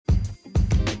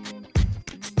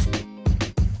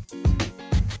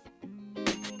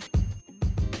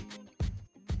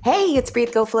Hey, it's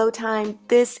Breathe Go Flow time.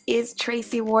 This is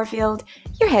Tracy Warfield,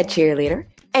 your head cheerleader,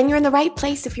 and you're in the right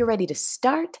place if you're ready to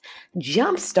start,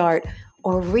 jumpstart,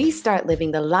 or restart living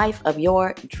the life of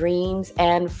your dreams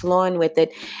and flowing with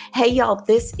it. Hey, y'all,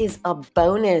 this is a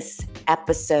bonus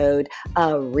episode, a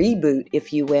reboot,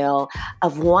 if you will,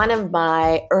 of one of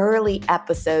my early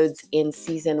episodes in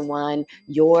season 1,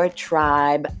 Your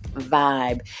Tribe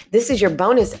Vibe. This is your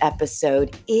bonus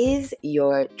episode. Is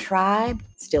your tribe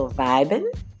still vibing?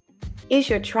 Is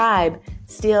your tribe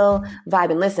still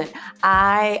vibing? Listen,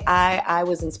 I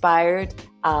was inspired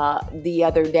the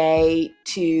other day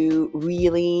to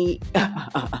really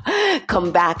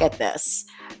come back at this,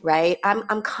 right?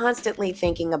 I'm constantly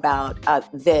thinking about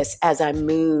this as I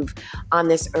move on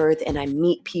this earth and I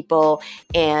meet people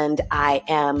and I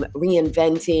am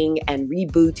reinventing and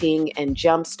rebooting and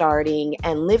jumpstarting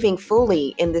and living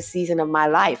fully in this season of my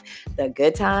life. The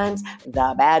good times,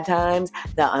 the bad times,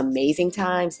 the amazing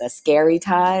times, the scary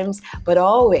times, but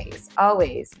always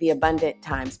the abundant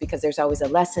times, because there's always a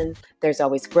lesson, there's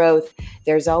always growth,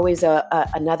 there's always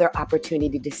another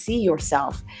opportunity to see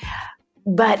yourself.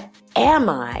 But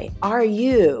are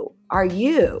you,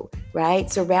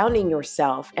 right? Surrounding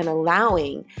yourself and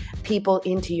allowing people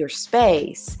into your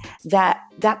space that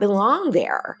belong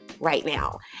there right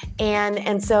now.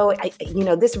 And so,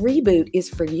 this reboot is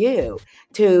for you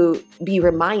to be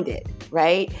reminded,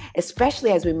 right?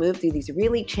 Especially as we move through these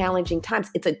really challenging times.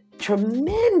 It's a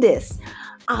tremendous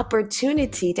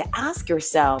opportunity to ask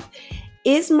yourself,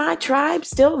 is my tribe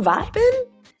still vibing?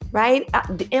 Right?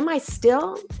 Am I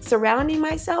still surrounding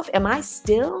myself? Am I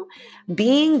still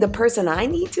being the person I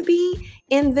need to be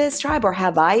in this tribe? Or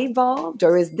have I evolved?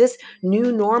 Or is this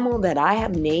new normal that I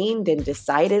have named and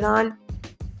decided on,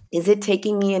 is it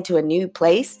taking me into a new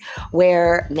place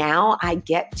where now I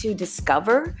get to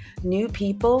discover new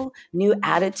people, new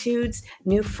attitudes,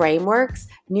 new frameworks,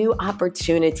 new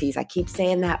opportunities? I keep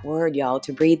saying that word, y'all,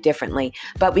 to breathe differently.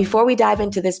 But before we dive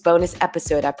into this bonus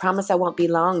episode, I promise I won't be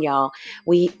long, y'all.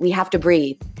 We have to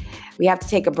breathe. We have to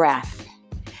take a breath.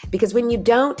 Because when you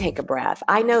don't take a breath,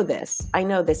 I know this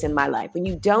in my life. When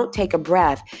you don't take a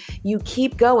breath, you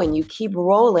keep going, you keep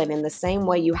rolling in the same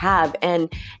way you have, and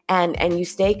you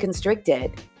stay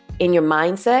constricted in your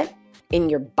mindset, in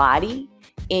your body,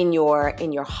 in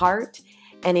your heart,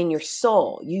 and in your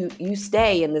soul. You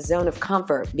stay in the zone of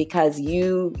comfort because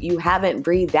you haven't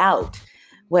breathed out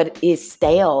what is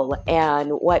stale and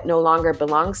what no longer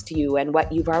belongs to you and what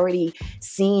you've already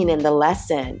seen in the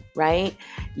lesson, right?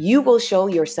 You will show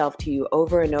yourself to you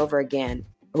over and over again.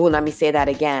 Oh, let me say that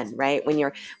again, right? When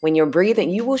you're breathing,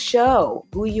 you will show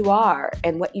who you are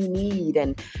and what you need,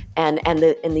 and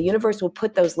the universe will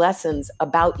put those lessons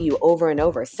about you over and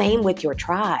over. Same with your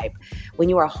tribe. When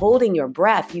you are holding your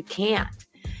breath, you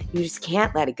just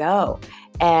can't let it go.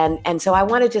 And so I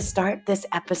want to just start this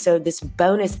episode, this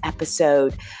bonus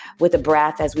episode, with a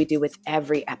breath, as we do with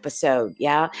every episode.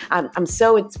 Yeah, I'm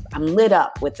lit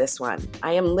up with this one.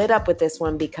 I am lit up with this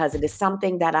one because it is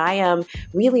something that I am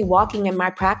really walking in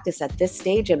my practice at this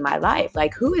stage in my life.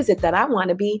 Like, who is it that I want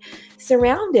to be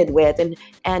surrounded with,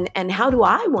 and how do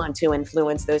I want to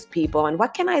influence those people, and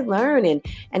what can I learn,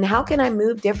 and how can I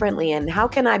move differently, and how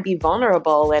can I be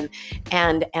vulnerable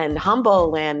and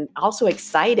humble, and also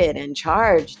excited and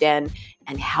charged and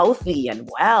healthy and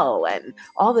well and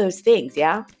all those things.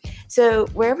 Yeah. So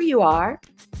wherever you are,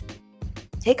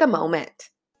 take a moment.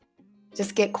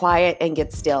 Just get quiet and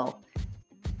get still,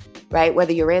 right?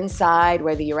 Whether you're inside,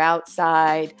 whether you're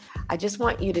outside, I just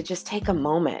want you to just take a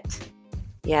moment.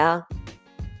 Yeah.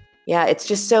 Yeah. It's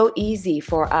just so easy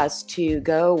for us to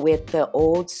go with the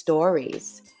old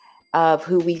stories of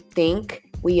who we think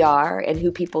we are and who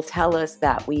people tell us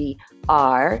that we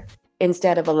are,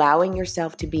 instead of allowing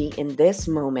yourself to be in this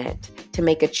moment, to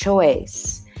make a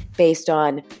choice based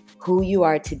on who you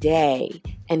are today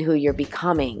and who you're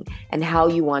becoming and how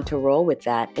you want to roll with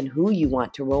that and who you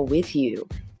want to roll with you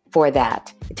for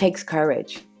that. It takes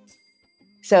courage.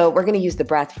 So we're going to use the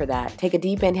breath for that. Take a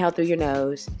deep inhale through your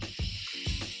nose.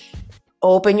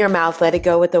 Open your mouth, let it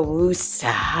go with a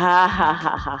woosa.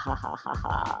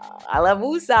 I love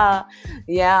woosa.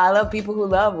 Yeah, I love people who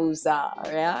love woosa.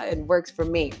 Yeah, it works for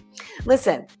me.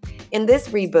 Listen, in this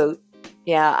reboot,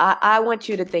 yeah, I want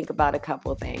you to think about a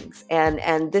couple things.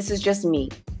 And this is just me.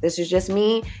 This is just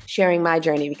me sharing my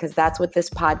journey, because that's what this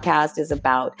podcast is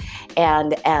about.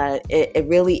 And it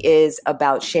really is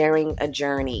about sharing a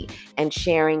journey and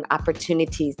sharing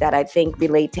opportunities that I think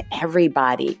relate to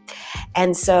everybody.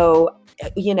 And so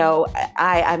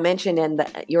I mentioned in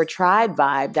your tribe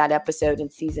vibe, that episode in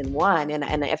season 1,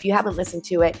 and if you haven't listened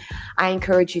to it, I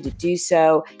encourage you to do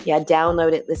so. Yeah,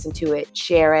 download it, listen to it,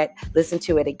 share it, listen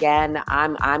to it again.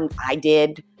 I'm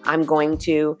going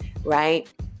to, right?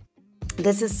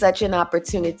 This is such an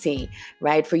opportunity,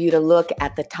 right, for you to look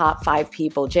at the top 5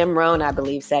 people. Jim Rohn, I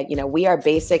believe, said, we are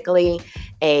basically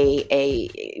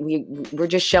we're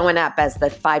just showing up as the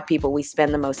 5 people we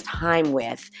spend the most time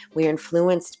with. We're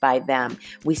influenced by them.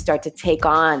 We start to take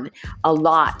on a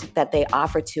lot that they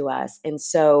offer to us. And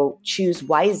so choose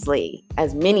wisely,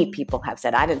 as many people have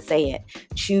said. I didn't say it.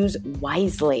 Choose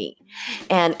wisely.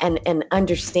 And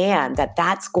understand that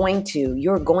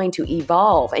you're going to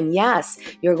evolve. And yes,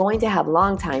 you're going to have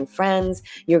longtime friends.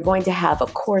 You're going to have,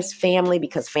 of course, family,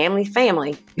 because family's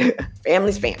family,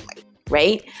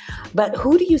 right? But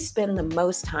who do you spend the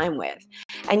most time with?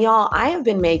 And y'all, I have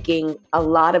been making a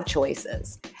lot of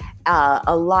choices. And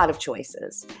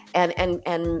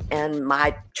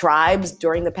my tribes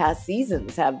during the past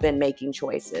seasons have been making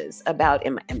choices about,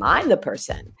 am I the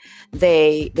person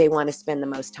they want to spend the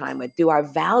most time with? Do our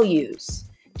values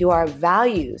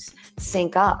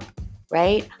sync up,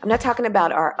 right? I'm not talking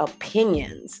about our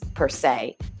opinions per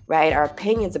se, right? Our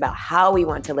opinions about how we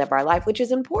want to live our life, which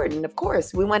is important. Of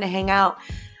course, we want to hang out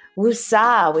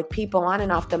woosah with people on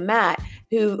and off the mat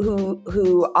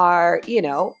who are,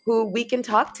 who we can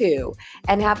talk to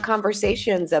and have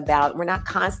conversations about. We're not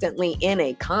constantly in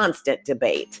a constant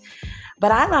debate.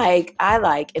 But I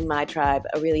like in my tribe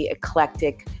a really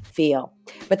eclectic feel.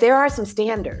 But there are some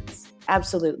standards,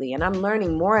 absolutely. And I'm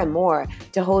learning more and more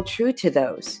to hold true to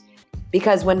those.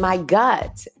 Because when my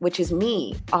gut, which is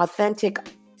me, authentic,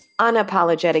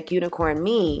 unapologetic unicorn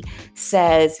me,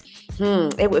 says,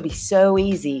 it would be so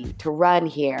easy to run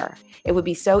here. It would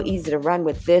be so easy to run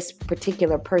with this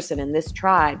particular person in this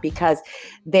tribe, because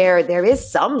there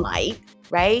is some light,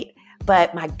 right?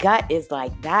 But my gut is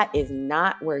like, that is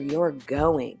not where you're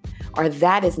going, or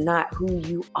that is not who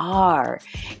you are,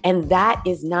 and that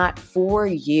is not for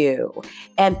you.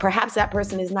 And perhaps that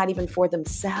person is not even for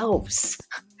themselves.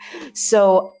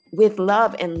 So with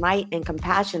love and light and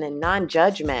compassion and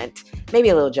non-judgment, maybe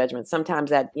a little judgment sometimes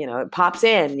that, it pops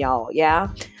in, y'all, yeah?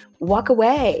 Walk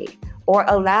away, or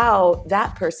allow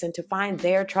that person to find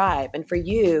their tribe, and for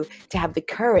you to have the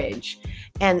courage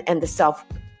and the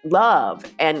self-love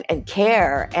and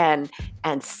care and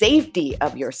safety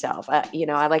of yourself.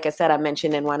 Like I said, I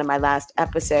mentioned in one of my last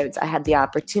episodes, I had the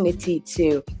opportunity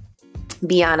to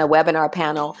be on a webinar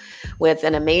panel with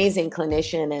an amazing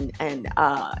clinician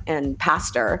and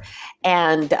pastor,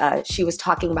 and she was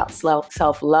talking about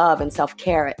self-love and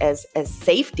self-care as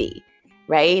safety,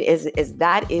 right?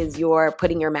 Is your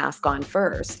putting your mask on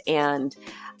first, and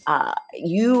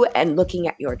you and looking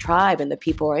at your tribe and the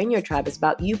people who are in your tribe is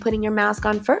about you putting your mask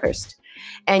on first.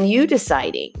 And you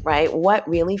deciding, right, what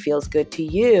really feels good to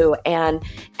you, and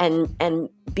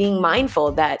being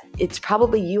mindful that it's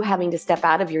probably you having to step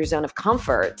out of your zone of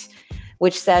comfort,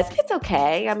 which says, it's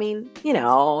okay. I mean,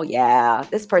 yeah,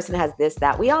 this person has this,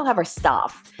 that. We all have our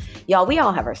stuff. Y'all, we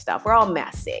all have our stuff. We're all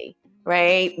messy,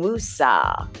 right?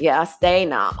 Wusa, yeah, stay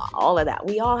nama, all of that.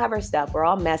 We all have our stuff. We're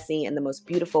all messy in the most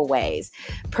beautiful ways.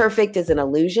 Perfect is an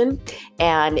illusion,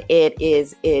 and it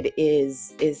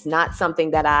is not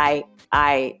something that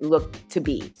I look to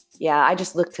be. Yeah, I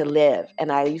just look to live,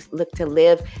 and I look to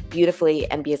live beautifully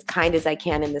and be as kind as I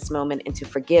can in this moment, and to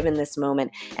forgive in this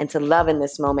moment, and to love in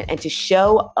this moment, and to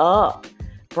show up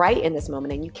bright in this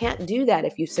moment. And you can't do that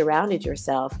if you surrounded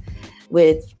yourself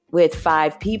with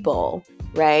 5 people,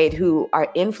 right, who are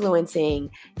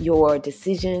influencing your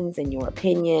decisions and your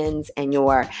opinions and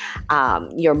your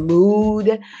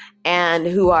mood, and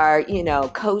who are,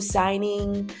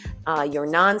 co-signing your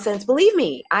nonsense. Believe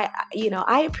me,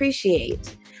 I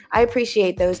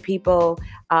appreciate those people,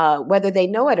 whether they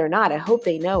know it or not. I hope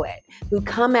they know it, who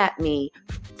come at me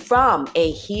from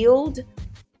a healed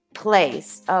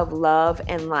place of love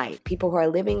and light. People who are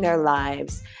living their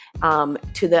lives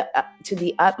to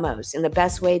the utmost in the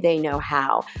best way they know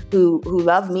how, who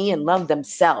love me and love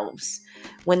themselves.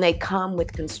 When they come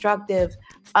with constructive,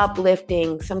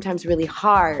 uplifting, sometimes really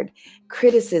hard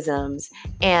criticisms,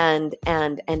 and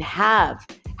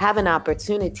have an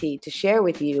opportunity to share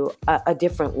with you a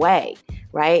different way,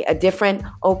 right? A different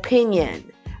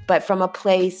opinion, but from a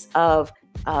place of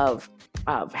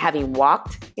having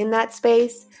walked in that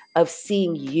space, of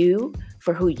seeing you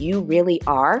for who you really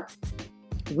are,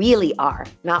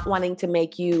 not wanting to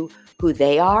make you who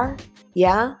they are,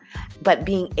 yeah? But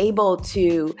being able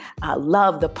to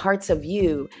love the parts of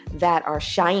you that are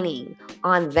shining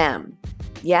on them,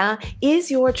 yeah?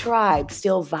 Is your tribe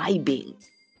still vibing?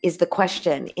 Is the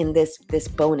question in this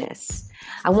bonus.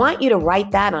 I want you to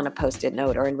write that on a Post-it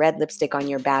note or in red lipstick on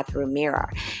your bathroom mirror.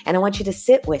 And I want you to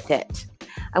sit with it.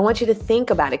 I want you to think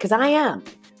about it, because I am.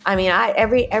 I mean,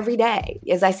 every day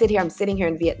as I sit here, I'm sitting here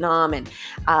in Vietnam, and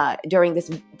during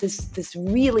this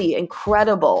really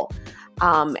incredible,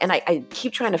 and I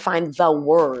keep trying to find the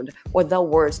word or the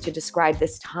words to describe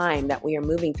this time that we are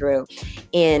moving through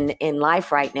in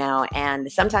life right now.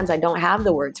 And sometimes I don't have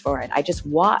the words for it. I just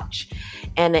watch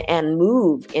and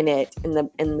move in it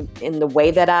in the way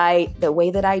that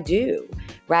I do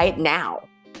right now.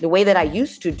 The way that I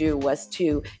used to do was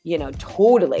to,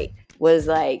 totally was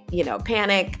like,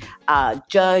 panic,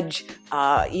 judge,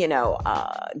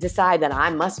 decide that I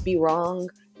must be wrong,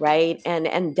 right?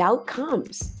 And doubt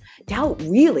comes. Doubt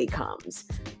really comes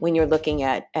when you're looking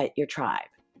at your tribe.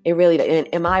 It really,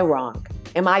 am I wrong?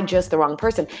 Am I just the wrong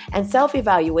person? And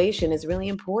self-evaluation is really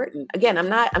important. Again, I'm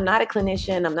not a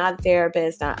clinician. I'm not a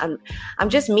therapist. I'm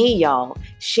just me, y'all,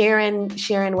 sharing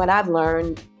what I've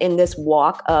learned in this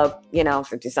walk of,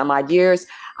 50 some odd years.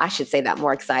 I should say that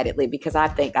more excitedly, because I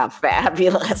think I'm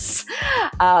fabulous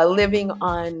living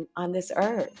on this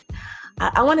earth.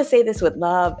 I want to say this with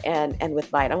love and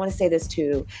with light. I want to say this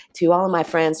to all of my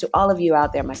friends, to all of you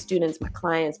out there, my students, my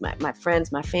clients, my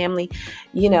friends, my family.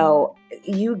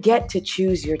 You get to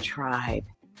choose your tribe.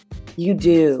 You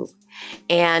do.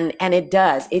 And it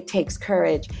does. It takes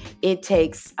courage. It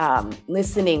takes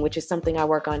listening, which is something I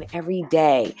work on every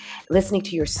day. Listening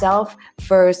to yourself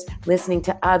first, listening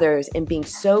to others, and being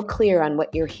so clear on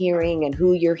what you're hearing and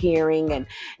who you're hearing,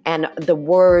 and the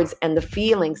words and the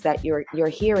feelings that you're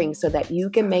hearing, so that you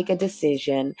can make a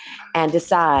decision and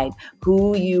decide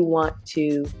who you want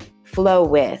to flow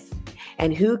with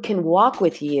and who can walk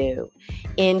with you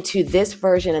into this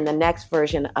version and the next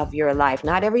version of your life.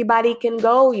 Not everybody can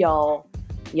go, y'all.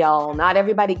 Not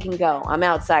everybody can go. I'm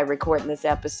outside recording this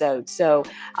episode, so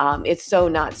it's so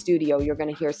not studio. You're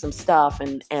going to hear some stuff,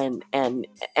 and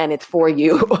it's for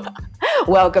you.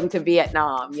 Welcome to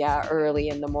Vietnam. Yeah, early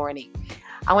in the morning.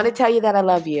 I want to tell you that I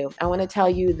love you. I want to tell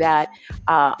you that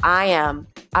I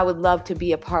would love to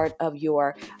be a part of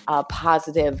your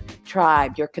positive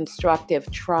tribe, your constructive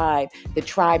tribe, the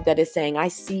tribe that is saying, I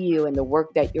see you in the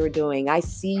work that you're doing. I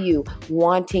see you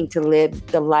wanting to live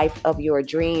the life of your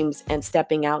dreams and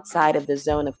stepping outside of the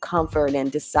zone of comfort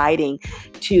and deciding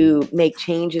to make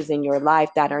changes in your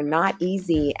life that are not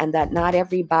easy and that not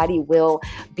everybody will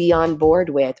be on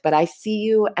board with. But I see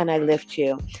you and I lift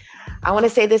you. I want to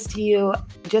say this to you.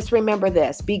 Just remember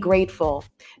this. Be grateful.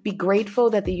 Be grateful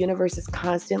that the universe is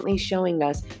constantly showing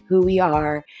us who we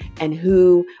are and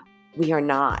who we are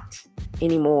not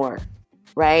anymore,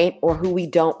 right? Or who we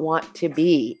don't want to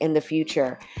be in the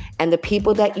future. And the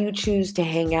people that you choose to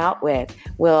hang out with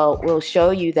will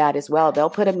show you that as well. They'll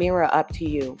put a mirror up to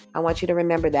you. I want you to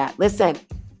remember that. Listen.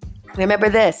 Remember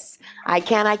this. I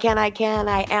can, I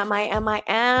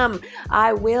am.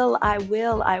 I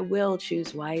will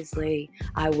choose wisely.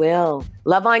 I will.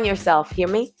 Love on yourself. Hear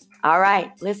me? All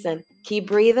right. Listen, keep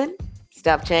breathing.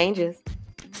 Stuff changes.